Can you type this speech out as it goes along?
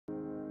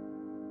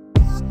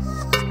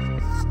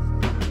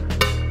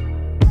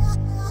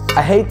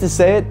I hate to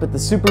say it, but the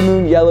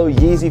Supermoon Yellow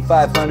Yeezy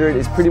 500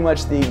 is pretty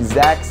much the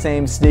exact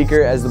same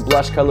sneaker as the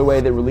blush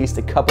colorway that released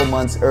a couple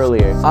months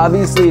earlier.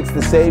 Obviously, it's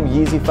the same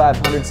Yeezy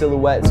 500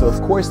 silhouette, so of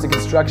course the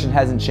construction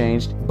hasn't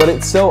changed, but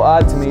it's so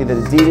odd to me that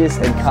Adidas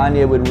and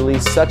Kanye would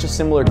release such a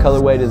similar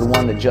colorway to the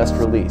one that just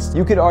released.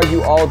 You could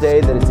argue all day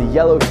that it's a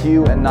yellow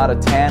hue and not a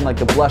tan like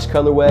the blush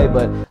colorway,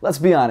 but let's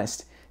be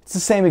honest. It's the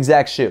same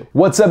exact shoe.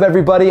 What's up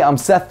everybody, I'm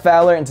Seth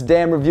Fowler and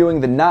today I'm reviewing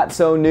the not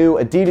so new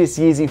Adidas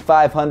Yeezy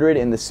 500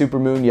 in the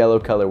Supermoon yellow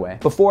colorway.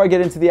 Before I get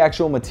into the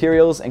actual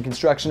materials and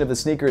construction of the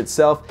sneaker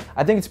itself,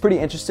 I think it's pretty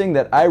interesting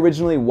that I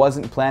originally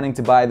wasn't planning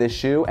to buy this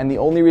shoe, and the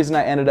only reason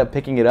I ended up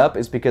picking it up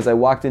is because I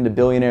walked into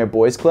Billionaire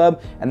Boys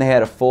Club and they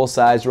had a full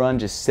size run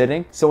just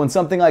sitting. So when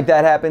something like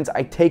that happens,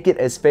 I take it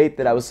as fate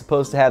that I was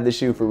supposed to have the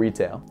shoe for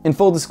retail. In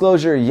full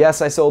disclosure,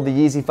 yes, I sold the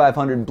Yeezy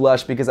 500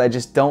 blush because I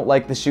just don't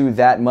like the shoe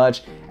that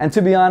much, and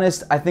to be honest,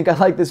 I think I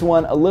like this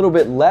one a little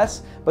bit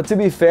less, but to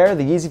be fair,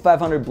 the Yeezy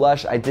 500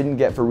 blush I didn't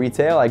get for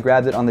retail. I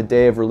grabbed it on the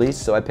day of release,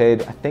 so I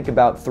paid, I think,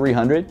 about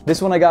 $300.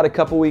 This one I got a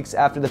couple weeks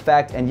after the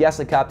fact, and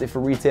yes, I copped it for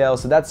retail,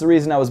 so that's the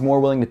reason I was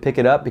more willing to pick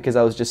it up, because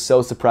I was just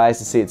so surprised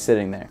to see it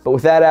sitting there. But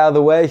with that out of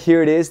the way,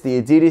 here it is,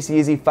 the Adidas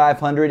Yeezy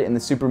 500 in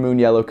the Supermoon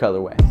yellow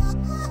colorway.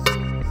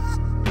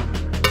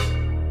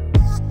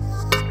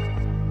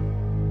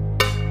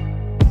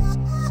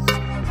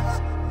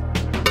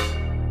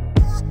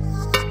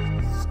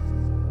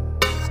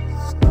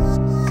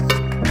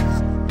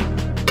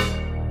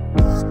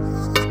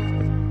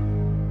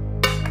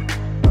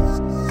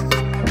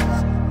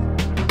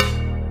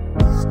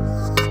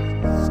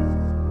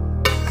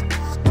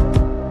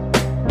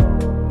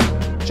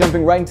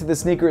 Jumping right into the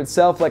sneaker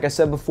itself, like I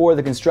said before,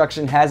 the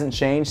construction hasn't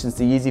changed since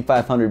the Yeezy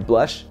 500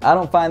 blush. I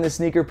don't find this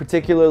sneaker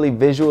particularly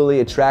visually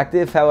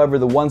attractive, however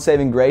the one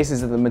saving grace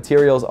is that the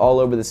materials all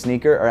over the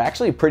sneaker are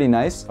actually pretty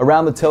nice.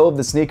 Around the toe of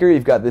the sneaker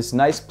you've got this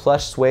nice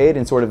plush suede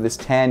in sort of this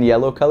tan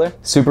yellow color,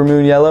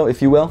 Supermoon yellow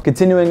if you will.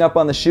 Continuing up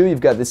on the shoe,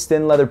 you've got this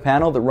thin leather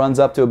panel that runs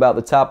up to about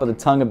the top of the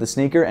tongue of the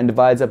sneaker and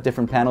divides up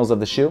different panels of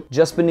the shoe.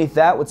 Just beneath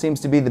that, what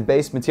seems to be the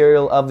base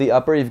material of the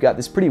upper, you've got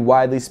this pretty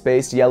widely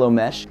spaced yellow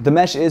mesh. The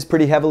mesh is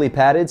pretty heavily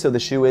padded, so the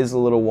shoe is a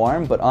little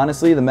warm, but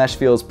honestly the mesh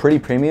feels pretty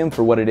premium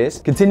for what it is.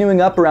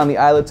 Continuing up around the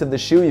eyelets of the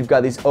shoe, you've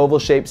got these oval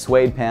shaped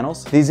suede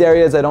panels. These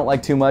areas I don't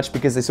like too much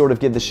because they sort of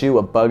give the shoe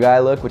a bug eye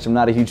look, which I'm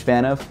not a huge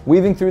fan of.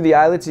 Weaving through the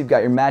eyelets, you've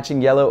got your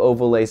matching yellow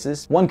oval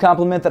laces. One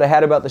compliment that I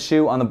had about the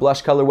shoe on the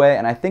blush colorway,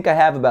 and I think I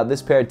have about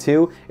this pair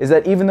too, is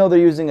that even though they're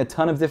using a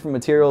ton of different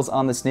materials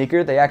on the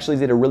sneaker, they actually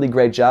did a really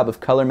great job of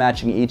color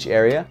matching each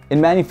area.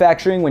 In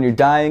manufacturing, when you're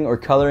dyeing or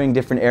coloring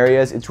different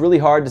areas, it's really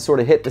hard to sort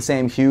of hit the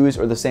same hues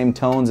or the same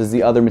tones as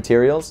the other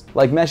materials.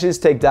 Like meshes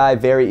take dye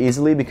very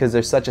easily because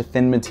they're such a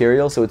thin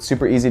material, so it's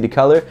super easy to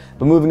color,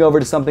 but moving over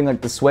to something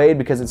like the suede,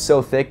 because it's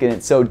so thick and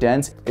it's so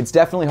dense, it's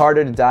definitely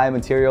harder to dye a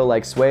material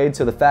like suede,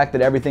 so the fact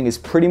that everything is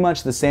pretty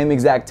much the same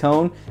exact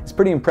tone is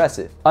pretty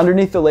impressive.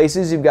 Underneath the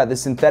laces, you've got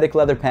this synthetic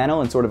leather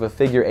panel in sort of a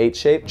figure 8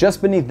 shape.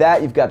 Just beneath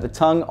that, you've got the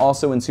tongue,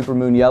 also in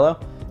Supermoon yellow,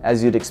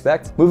 as you'd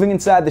expect. Moving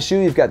inside the shoe,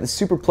 you've got the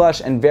super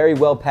plush and very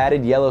well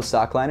padded yellow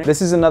sock liner.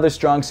 This is another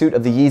strong suit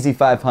of the Yeezy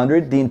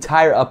 500. The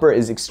entire upper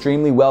is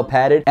extremely well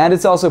padded, and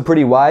it's also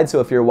pretty wide, so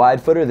if you're a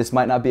wide footer, this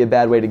might not be a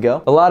bad way to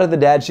go. A lot of the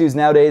dad shoes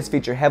nowadays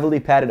feature heavily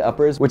padded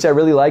uppers, which I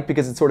really like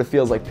because it sort of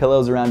feels like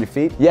pillows around your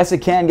feet. Yes, it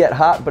can get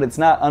hot, but it's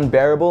not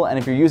unbearable, and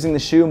if you're using the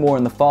shoe more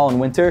in the fall and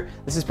winter,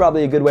 this is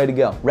probably a good way to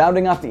go.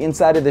 Rounding off the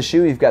inside of the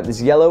shoe, you've got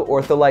this yellow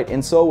Ortholite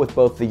insole with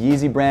both the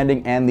Yeezy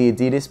branding and the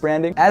Adidas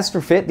branding. As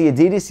for fit, the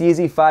Adidas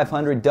Yeezy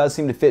 500 does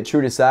seem to fit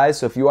true to size,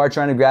 so if you are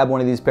trying to grab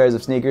one of these pairs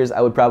of sneakers,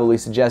 I would probably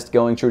suggest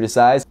going true to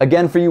size.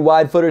 Again, for you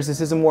wide footers,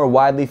 this is a more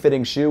widely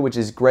fitting shoe, which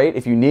is great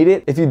if you need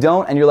it. If you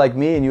don't, and you're like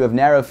me and you have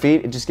narrow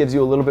feet, it just gives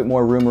you a little bit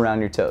more room around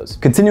your toes.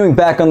 Continuing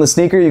back on the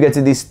sneaker, you get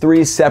to these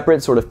 3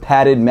 separate sort of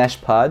padded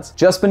mesh pods.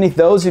 Just beneath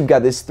those, you've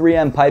got this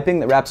 3M piping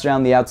that wraps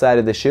around the outside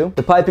of the shoe.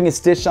 The piping is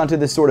stitched onto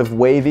this sort of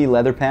wavy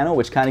leather panel,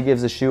 which kind of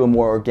gives the shoe a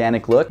more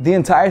organic look. The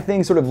entire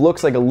thing sort of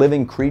looks like a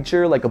living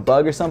creature, like a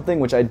bug or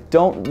something, which I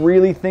don't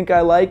really think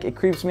I like. It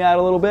creeps me out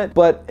a little bit,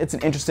 but it's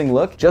an interesting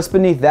look. Just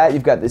beneath that,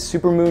 you've got this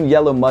Supermoon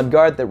yellow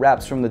mudguard that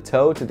wraps from the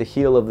toe to the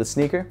heel of the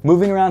sneaker.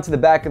 Moving around to the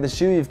back of the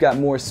shoe, you've got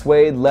more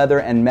suede,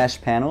 leather, and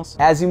mesh panels.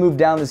 As you move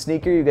down the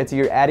sneaker, you get to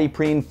your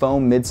Adiprene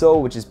foam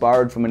midsole, which is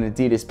borrowed from an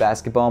Adidas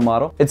basketball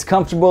model. It's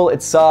comfortable,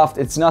 it's soft,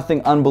 it's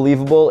nothing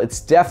unbelievable, it's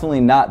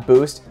definitely not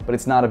Boost, but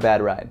it's not a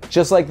bad ride.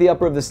 Just like the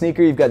upper of the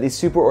sneaker, you've got these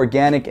super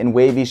organic and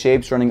wavy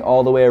shapes running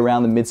all the way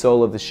around the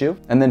midsole of the shoe.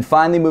 And then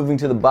finally, moving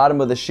to the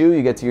bottom of the shoe,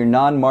 you get to your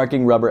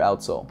non-marking rubber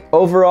outsole.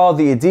 Overall,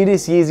 the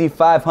Adidas Yeezy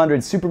 500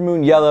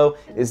 Supermoon yellow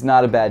is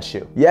not a bad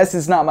shoe. Yes,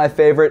 it's not my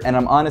favorite, and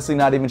I'm honestly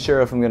not even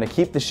sure if I'm gonna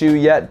keep the shoe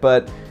yet,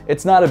 but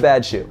it's not a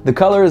bad shoe. The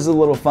color is a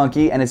little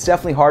funky, and it's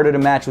definitely harder to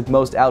match with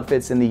most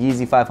outfits than the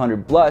Yeezy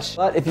 500 Blush,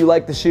 but if you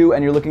like the shoe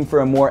and you're looking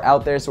for a more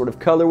out there sort of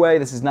colorway,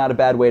 this is not a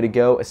bad way to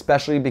go,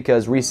 especially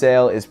because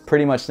resale is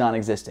pretty much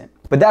non-existent.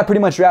 But that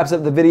pretty much wraps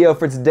up the video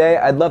for today.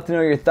 I'd love to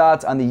know your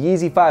thoughts on the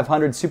Yeezy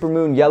 500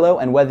 Supermoon Yellow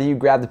and whether you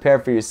grabbed a pair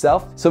for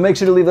yourself. So make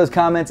sure to leave those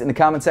comments in the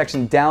comment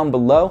section down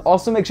below.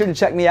 Also make sure to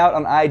check me out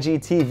on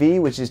IGTV,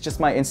 which is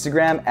just my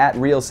Instagram at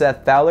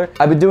 @RealSethFowler.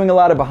 I've been doing a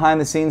lot of behind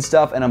the scenes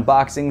stuff and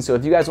unboxing, so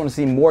if you guys want to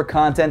see more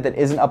content that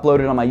isn't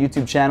uploaded on my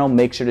YouTube channel,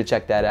 make sure to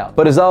check that out.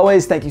 But as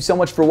always, thank you so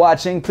much for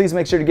watching. Please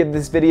make sure to give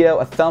this video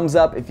a thumbs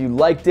up if you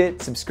liked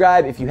it,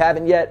 subscribe if you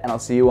haven't yet, and I'll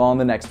see you all in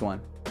the next one.